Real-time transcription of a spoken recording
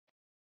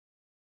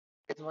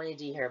It's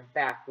MoneyManD here,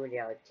 back with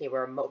okay,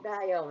 we're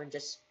Mobile and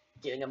just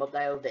doing a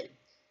Mobile vid.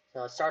 So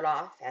let's start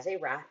off as a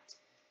rat.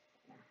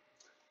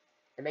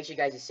 And make sure you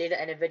guys stay to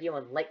the end of the video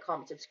and like,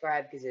 comment,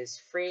 subscribe because it's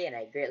free and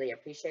I greatly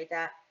appreciate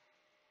that.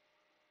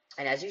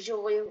 And as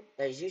usual,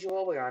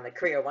 we're on the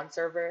Career 1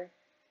 server.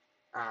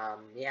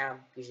 Yeah,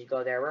 usually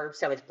go there. We're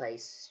 7th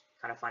place.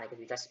 Kind of funny because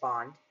we just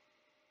spawned.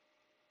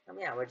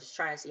 Yeah, we're just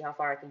trying to see how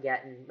far I can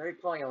get, and we're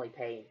probably only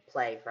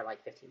play for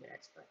like 15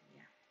 minutes, but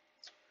yeah.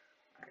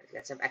 Alright,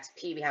 got some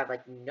XP. We have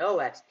like no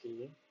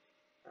XP.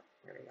 Oh,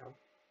 there we go.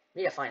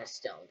 We need to find a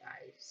stone,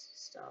 guys.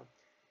 Stone.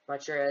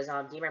 Not sure is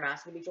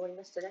GamerMadison gonna be joining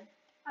us today?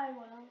 I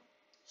will.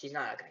 She's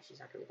not. Okay, she's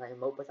not gonna be playing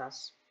Mope with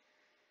us.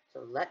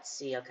 So let's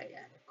see. Okay, yeah,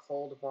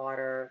 cold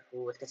water.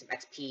 Ooh, let's get some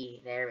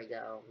XP. There we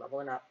go.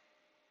 Leveling up.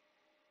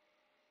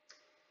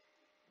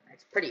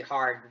 It's pretty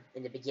hard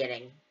in the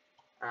beginning.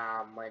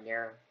 When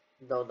you're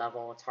low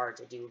level, it's hard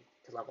to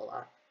level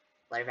up.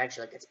 But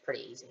eventually it gets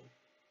pretty easy.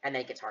 And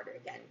then it gets harder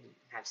again. You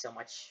have so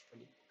much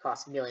when you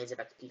cost millions of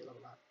XP to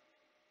level up.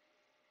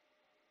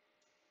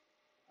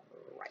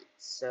 Right,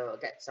 so I'll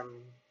get some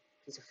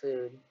piece of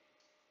food.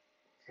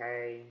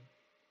 Okay.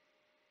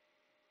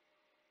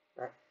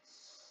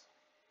 Let's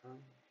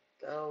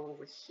go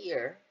over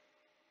here.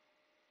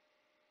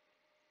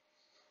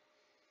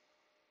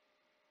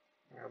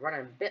 We're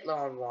running a bit low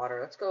on water.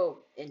 Let's go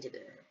into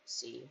the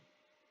sea.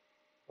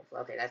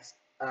 Okay, that's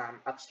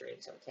upstream,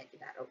 so we can't do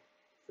that. Oh,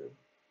 food.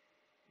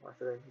 More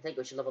food. I think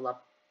we should level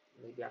up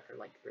maybe after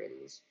like 3 of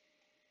these.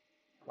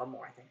 One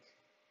more, I think.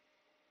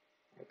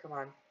 Alright, come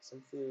on.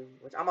 Some food.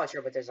 Which I'm not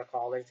sure what there's a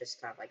call. There's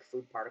just kind of like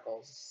food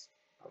particles,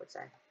 I would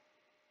say.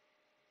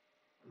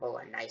 Oh,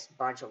 a nice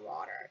bunch of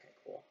water. Okay,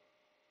 cool.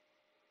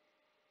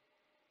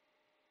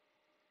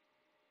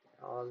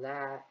 All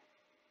that.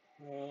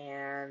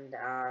 And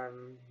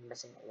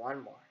missing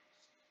one more.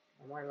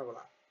 One more level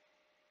up.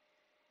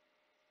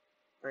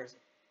 Where is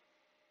it?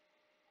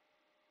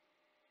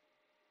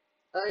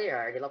 Oh, yeah, I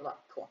already leveled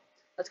up. Cool.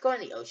 Let's go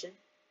in the ocean.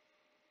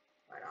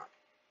 Why not?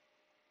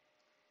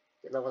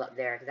 Get leveled up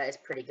there, because that is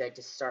pretty good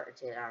to start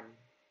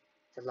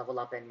to level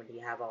up in when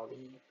you have all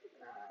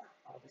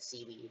the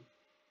seaweed.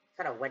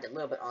 Kind of went a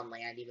little bit on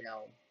land, even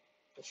though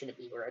it shouldn't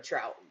be. We're a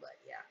trout, but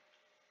yeah.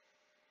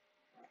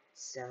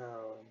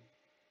 So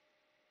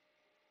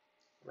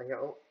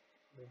we're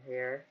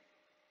here.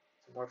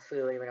 Some more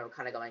food, even though we're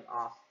kind of going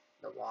off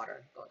the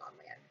water, going on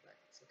land, but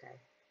it's okay.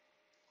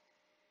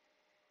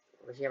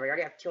 Over here, we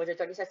already have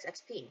 236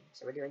 XP,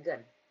 so we're doing good.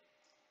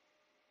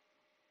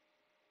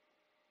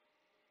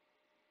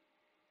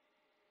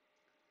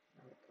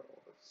 Go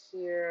over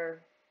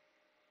here.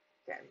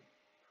 Getting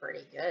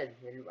pretty good.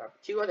 And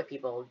 2 other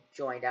people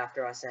joined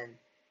after us in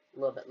a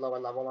little bit lower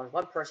level.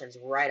 One person's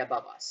right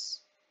above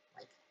us,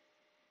 like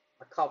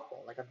a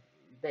couple, like a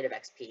bit of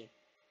XP,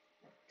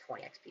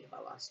 20 XP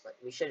above us, but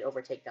we should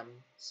overtake them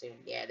soon.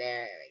 Yeah,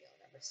 there we go.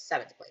 Number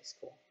 7th place.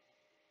 Cool.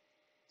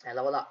 I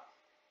leveled up.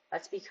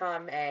 Let's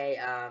become a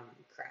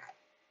crab.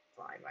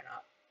 Fine, why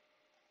not?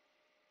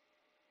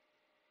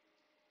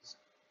 So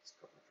let's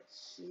go over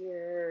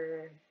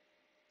here.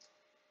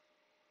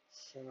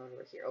 Show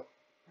over here. Oh,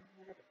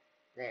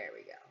 there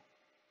we go.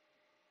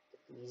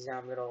 These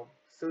little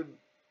food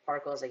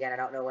particles again. I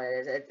don't know what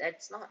it is.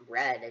 It's not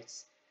red.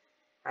 It's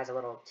has a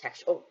little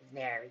texture. Oh,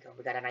 there we go.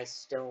 We got a nice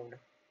stone.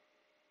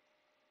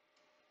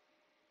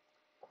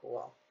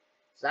 Cool.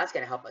 So that's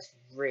gonna help us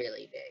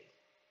really big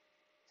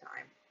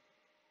time.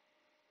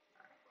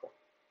 Cool.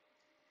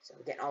 So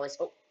we're getting all this.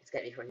 Oh, let's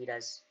get before he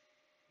does.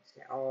 Let's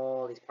get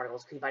all these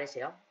particles. Can we bite his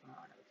tail? Oh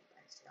no, we can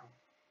bite his tail.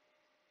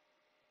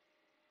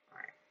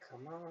 Alright,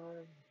 come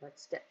on.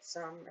 Let's get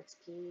some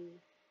XP.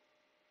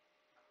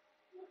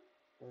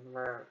 And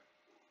we're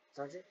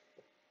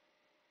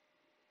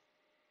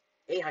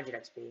 800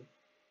 XP.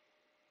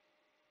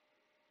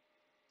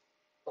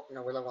 Oh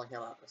no, we're leveling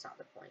him up. That's not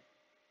the point.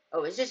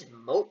 Oh, it's just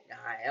Moat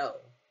guy. Oh.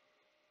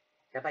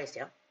 Can I bite his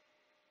tail?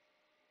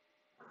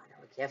 Oh no,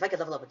 we can't. If I could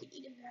level up, we could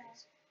eat him,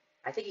 guys.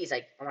 I think he's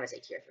like, I want to say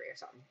tier 3 or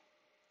something.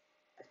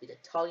 Let's be the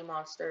Tully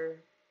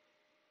monster.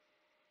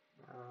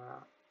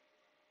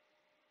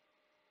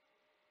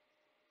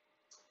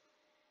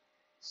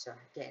 So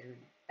getting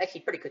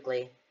actually pretty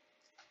quickly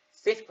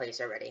 5th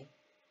place already.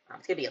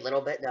 It's gonna be a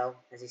little bit though,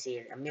 as you see,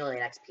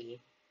 1,000,000 XP.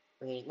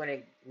 We're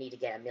gonna need to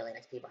get 1,000,000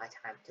 XP by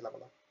time to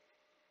level up.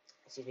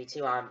 Excuse me,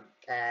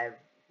 to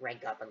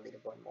rank up and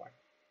leaderboard more.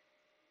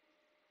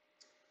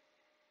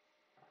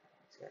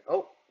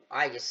 Oh,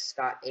 I just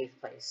got 8th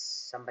place.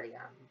 Somebody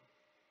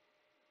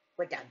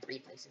went down 3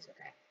 places.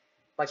 Okay,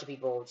 bunch of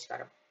people just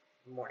got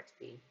more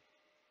XP.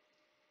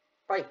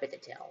 Probably bit the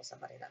tail of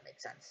somebody. That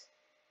makes sense.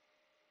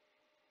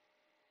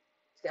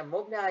 Yeah,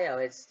 Mobile,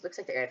 it looks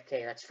like the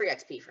AFK. That's free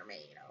XP for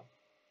me, you know.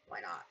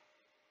 Why not?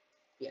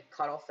 Be a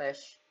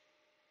cuttlefish.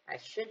 I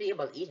should be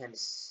able to eat him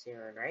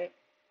soon, right?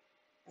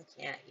 I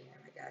can't eat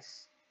him, I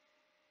guess.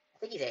 I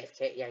think he's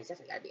AFK. Yeah, he's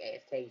definitely gotta be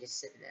AFK. He's just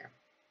sitting there.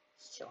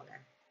 Just chilling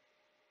there.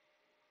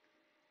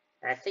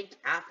 And I think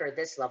after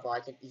this level,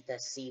 I can eat the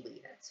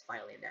seaweed that's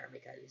finally in there,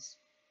 because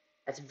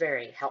that's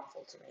very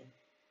helpful to me.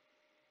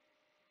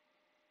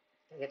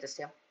 Can I get this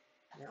tail?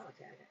 No,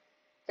 okay.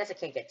 Guess I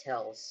can't get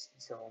tails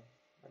until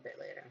a bit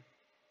later.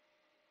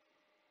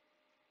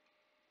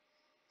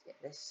 Get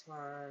this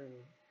one.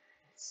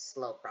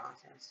 Slow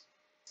process.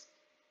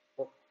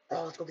 Oh,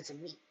 let's go get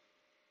some meat.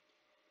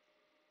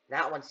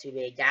 That one's too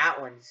big.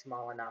 That one's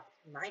small enough.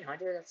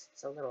 900? That's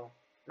a little.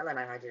 Another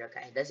 900.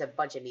 Okay. There's a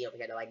bunch of meat over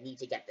here, though. I need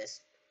to get this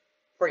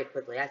pretty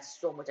quickly. That's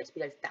so much XP.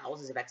 That's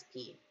thousands of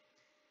XP.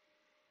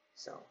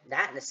 So,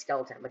 that and the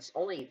skeleton, which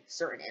only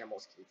certain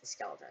animals can eat the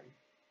skeleton.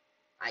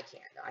 I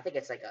can't, though. I think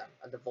it's like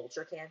the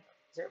vulture can.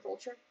 Is there a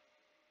vulture?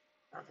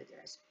 I don't think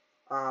there is.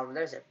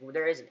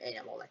 There is an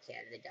animal that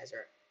can in the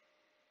desert.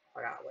 I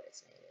forgot what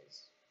its name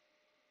is.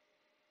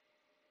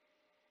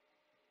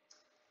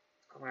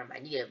 I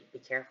need to be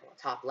careful.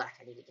 Top left,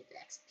 I need to get the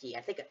XP.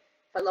 I think if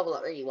I level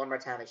up maybe one more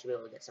time, I should be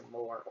able to get some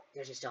more. Oh,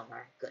 there's a stone.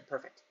 Alright, good,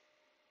 perfect.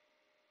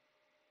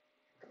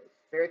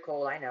 Very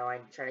cold, I know.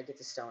 I'm trying to get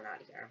the stone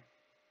out of here.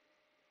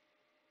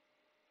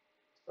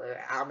 But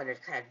I'm going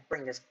to kind of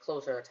bring this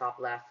closer to the top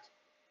left.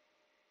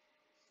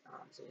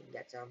 So we can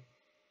get some.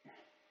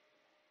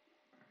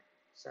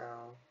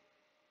 So,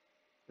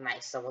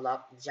 nice. Level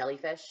up.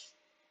 Jellyfish.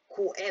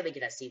 Cool. And we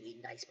get that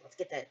seaweed. Nice. Let's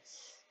get that.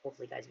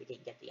 Hopefully, guys, we can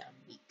get the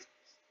meat.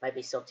 Might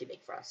be still too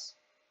big for us.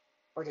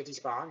 Or did he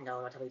despawn?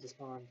 No, not tell me he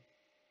despawned.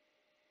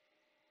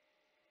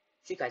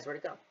 Shoot, guys, where'd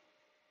it go?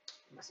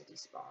 Must have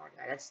despawned.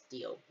 Right, that's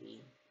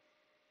DOP.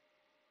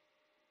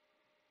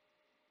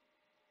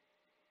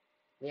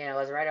 Yeah, it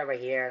was right over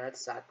here. That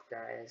sucked,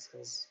 guys,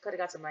 because could have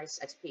got some nice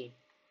XP.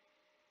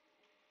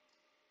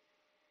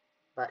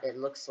 But it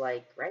looks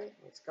like, right?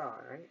 It's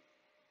gone, right?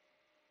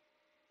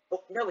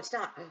 Oh, no, it's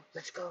not.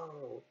 Let's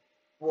go.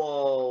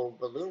 Whoa,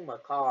 Balloon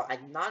Macaw.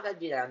 I'm not gonna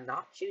do that. I'm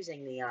not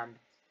choosing the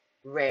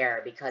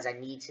rare because I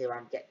need to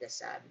get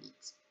this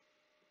meat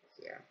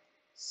here.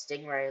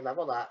 Stingray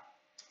leveled up.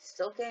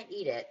 Still can't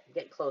eat it. I'm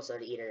getting closer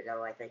to eat it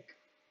though, I think.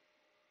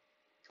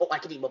 Oh, I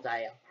can eat Mobilio.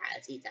 Alright,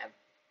 let's eat that.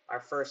 Our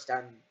first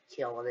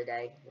kill of the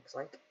day, looks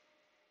like.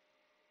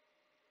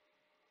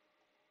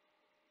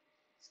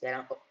 Let's get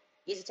on. Oh,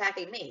 he's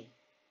attacking me.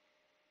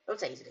 Don't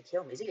say he's gonna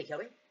kill me. Is he gonna kill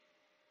me?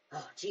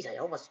 Oh, jeez, I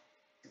almost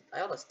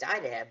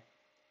died to him.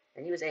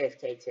 And he was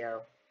AFK too.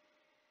 So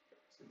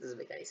it doesn't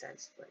make any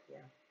sense, but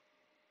yeah.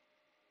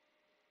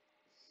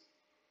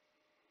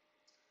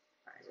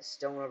 Alright, there's a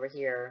stone over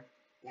here.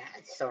 Yeah,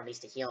 this stone needs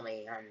to heal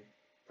me. I'm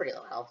pretty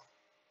low health.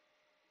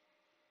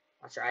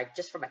 Not sure.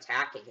 Just from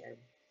attacking him.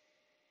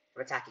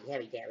 He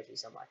damaged me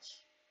so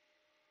much.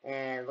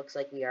 And it looks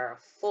like we are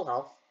full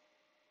health.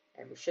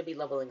 And we should be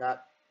leveling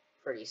up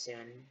pretty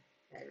soon.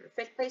 And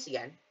 5th place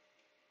again.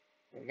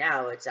 And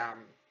now it's, I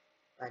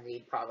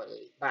need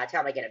probably, by the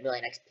time I get a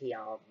million XP,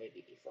 I'll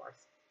maybe be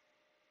 4th.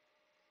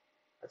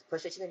 Let's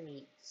push it to the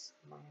meats.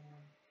 Come on.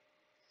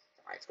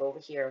 Alright, let's go over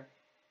here.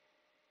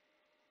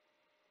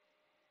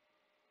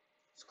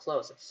 It's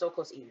close. I'm so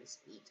close to eating this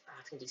meat.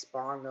 It's gonna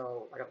despawn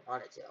though. I don't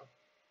want it to.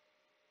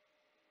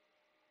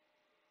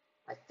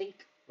 I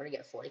think I'm gonna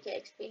get 40k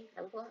XP.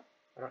 I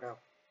don't know.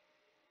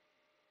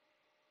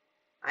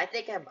 I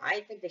think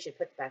they should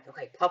put back.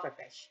 Okay,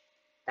 pufferfish.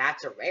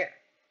 That's a rare.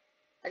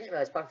 I didn't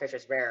realize pufferfish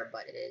was rare,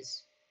 but it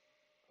is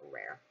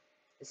rare.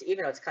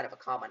 Even though it's kind of a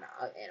common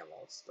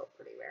animal, it's still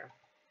pretty rare.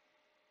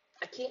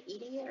 I can't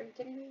eat it yet. Are you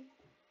kidding me?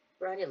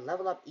 Bro, I need to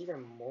level up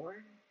even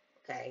more.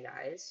 Okay,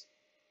 guys.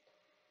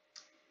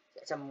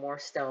 Get some more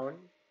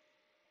stone.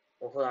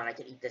 Well, hold on. I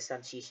can eat this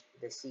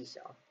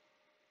seashell.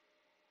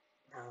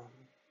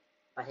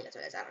 I think that's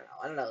what it is. I don't know.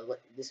 I don't know what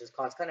this was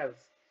called. It's kind of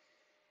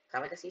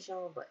like a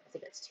seashell, but I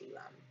think it's too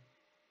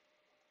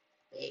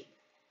big.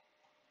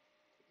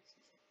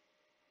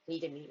 Can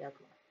you eat meat? No,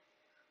 come on.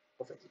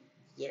 Hopefully,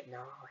 yeah. No,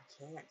 I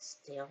can't.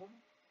 Still,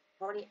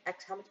 how much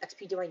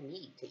XP do I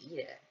need to eat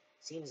it?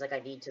 Seems like I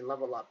need to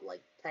level up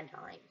like 10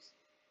 times.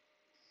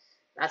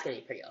 That's gonna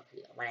be pretty OP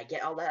though. When I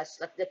get all that,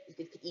 it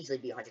could easily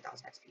be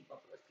 100,000 XP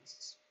both of those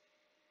pieces,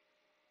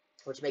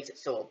 which makes it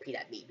so OP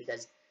that meat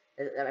because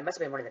it must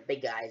have been one of the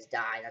big guys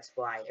died. That's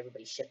why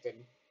everybody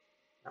shifted.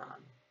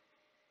 And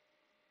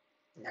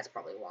that's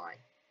probably why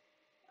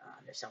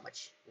there's so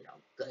much,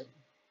 good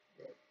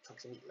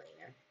chunks of meat laying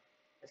there.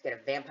 Let's get a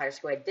vampire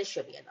squid. This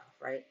should be enough,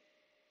 right?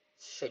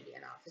 Should be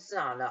enough. This is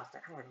not enough.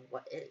 I don't know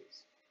what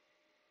is.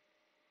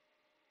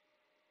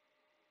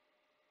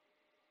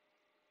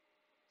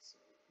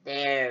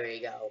 There we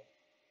go.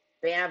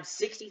 Bam,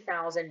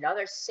 60,000.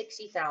 Another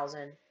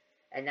 60,000.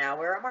 And now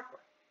we're a marker.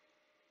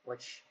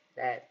 Which,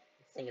 that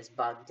thing is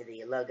bugged to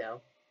the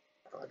logo.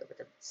 The logo with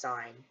the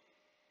sign.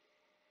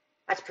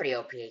 That's pretty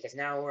OP, because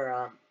now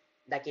we're,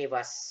 that gave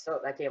us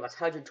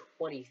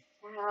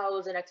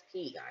 120,000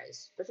 XP,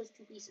 guys. Those are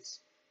 2 pieces.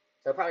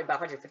 So probably about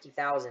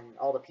 150,000,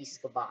 all the pieces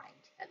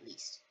combined, at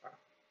least, or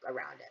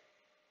around it.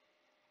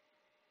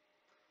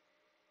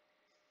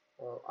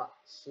 Well, up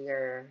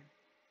here,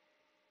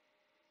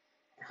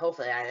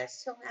 hopefully, I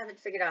still haven't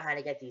figured out how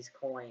to get these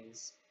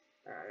coins.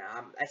 I don't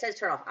know. It says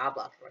turn off ad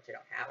blocker, which I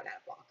don't have an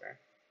ad blocker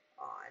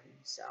on,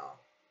 so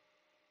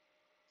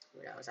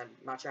who knows? I'm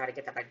not sure how to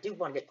get that, but I do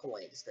want to get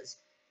coins because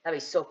that'd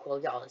be so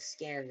cool. Get all the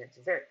skins. It's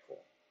very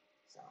cool.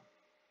 So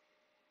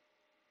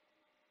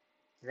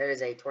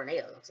There's a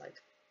tornado, it looks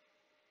like.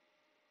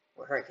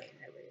 Or hurricane,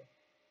 maybe.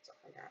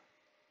 Something like that.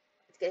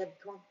 Let's get him.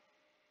 Come on.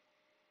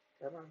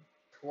 Come on.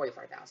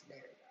 25,000. There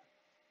we go.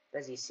 But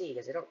as you see,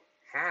 because they don't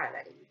have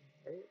any.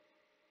 They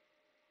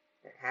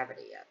don't have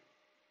any yet.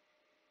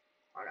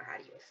 I don't know how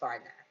to even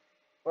find that.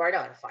 Or I know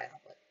how to find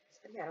out, but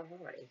yeah, I don't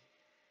know any.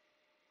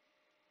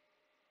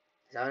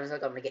 So I was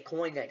like, I'm gonna get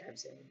coins anytime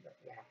soon, but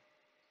yeah.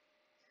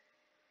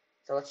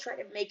 So let's try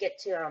to make it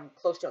to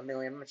close to 1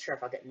 million. I'm not sure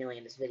if I'll get 1 million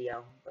in this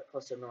video, but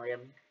close to 1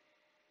 million.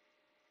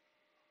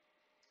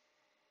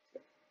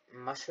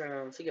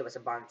 Mushroom should give us a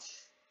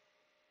bunch.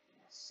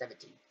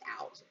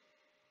 17,000.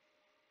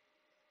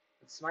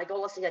 So my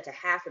goal is to get to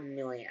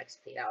 500,000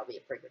 XP. That would be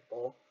a pretty good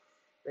goal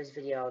for this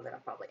video. Then I'll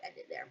probably end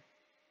it there.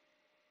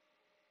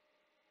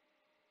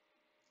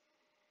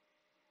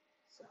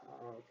 So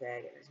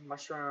okay, get this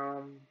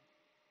mushroom.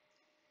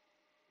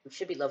 We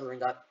should be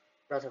leveling up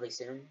relatively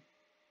soon.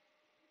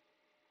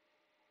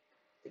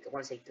 I think I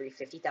want to say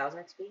 350,000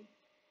 XP.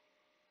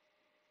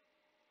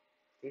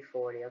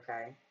 340,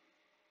 okay.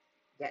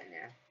 Getting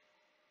there.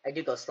 I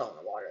do go slow in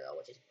the water though,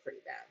 which is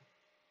pretty bad.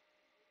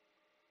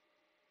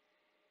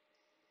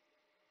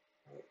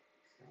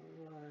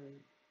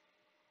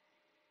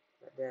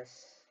 But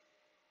this.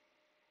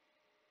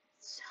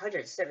 It's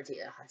 170,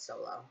 that's so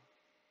low.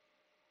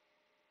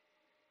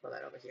 Put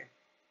that over here.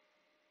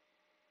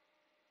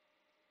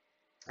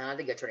 I don't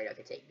think a tornado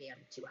can take me. I'm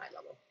too high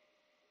level.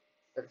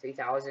 But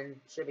 3,000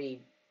 should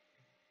be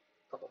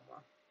a couple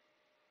more.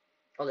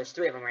 Oh, there's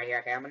 3 of them right here.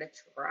 Okay, I'm gonna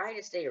try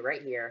to stay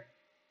right here.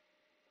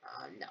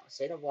 No,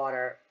 stay in the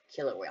water.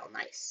 Killer whale,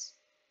 nice.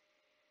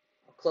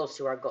 Close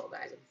to our goal,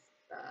 guys.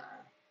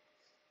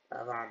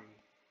 Of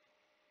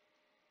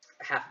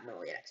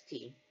 500,000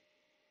 XP.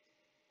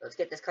 Let's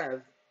get this kind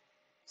of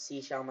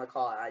seashell. I'm gonna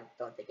call it. I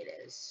don't think it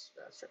is.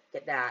 Let's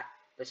get that.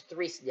 There's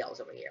 3 snails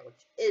over here,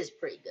 which is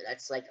pretty good.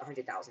 That's like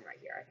 100,000 right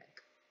here, I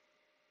think.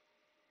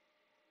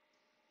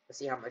 Let's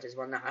see how much is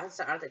one. No, I don't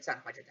think it's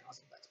not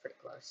 100,000, but it's pretty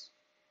close.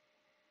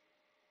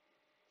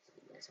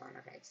 This one,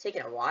 okay. It's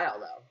taking a while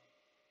though.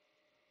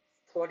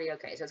 40,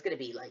 okay, so it's gonna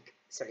be like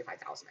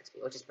 75,000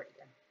 XP, which is pretty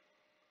good.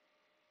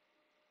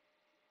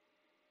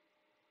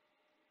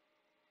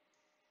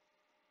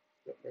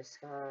 Get this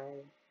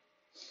guy.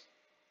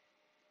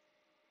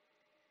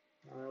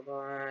 Another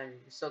one.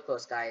 So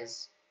close,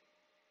 guys.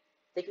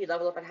 I think we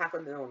level up at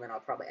 500,000, then I'll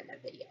probably end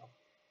that video.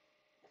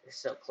 We're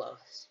so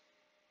close.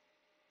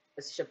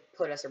 This should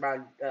put us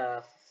around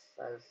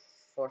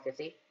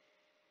 450.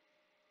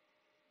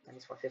 That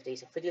is 450.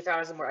 So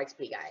 50,000 more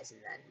XP, guys,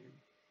 and then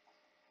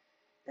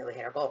we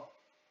hit our goal.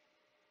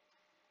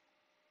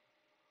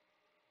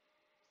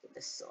 Get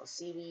this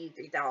seaweed,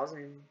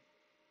 3,000.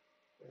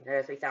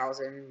 Another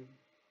 3,000.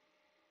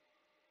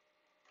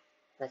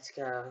 Let's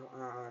go.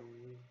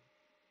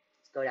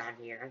 Let's go down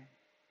here.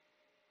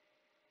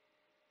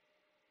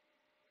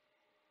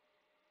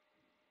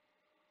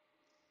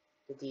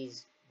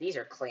 These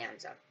are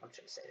clans. I'm not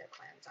sure to say they're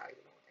clans. I don't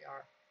even know what they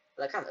are,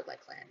 but they kind of look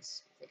like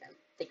clans. I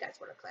think that's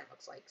what a clan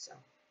looks like. So,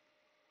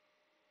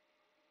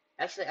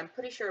 actually, I'm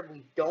pretty sure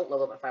we don't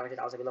level up at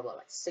 500,000. We level up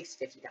at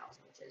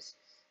 650,000, which is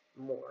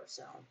more.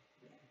 So,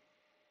 yeah.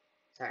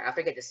 Sorry,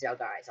 after I get this out,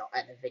 guys, I'll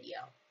end the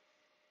video.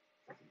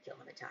 If I can kill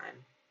him in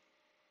time.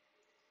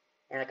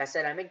 And like I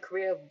said, I'm in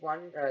Korea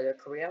the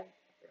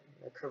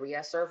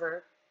Korea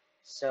server.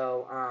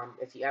 So,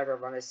 if you ever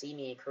want to see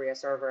me in Korea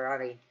server, I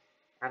mean,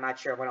 I'm not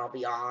sure when I'll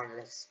be on.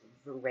 This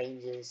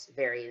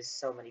varies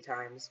so many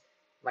times.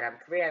 But I'm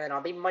Korea, then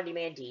I'll be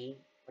MoneyManD.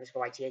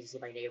 _YT, as you see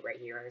my name right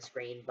here on the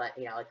screen. But,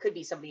 you know, it could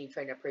be somebody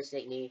trying to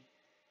impersonate me.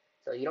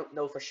 So you don't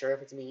know for sure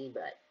if it's me,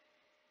 but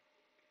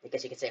I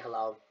guess you could say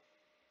hello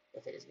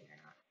if it is me or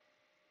not.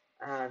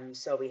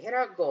 So we hit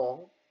our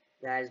goal.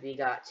 Guys, we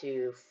got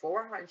to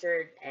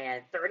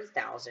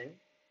 430,000.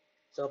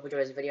 So hope you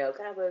enjoyed this video.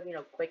 Kind of a, you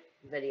know, quick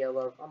video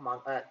of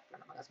Among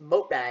Us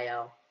Moat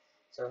Bio.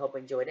 So I hope you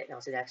enjoyed it, and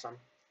I'll see you next one.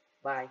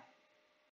 Bye.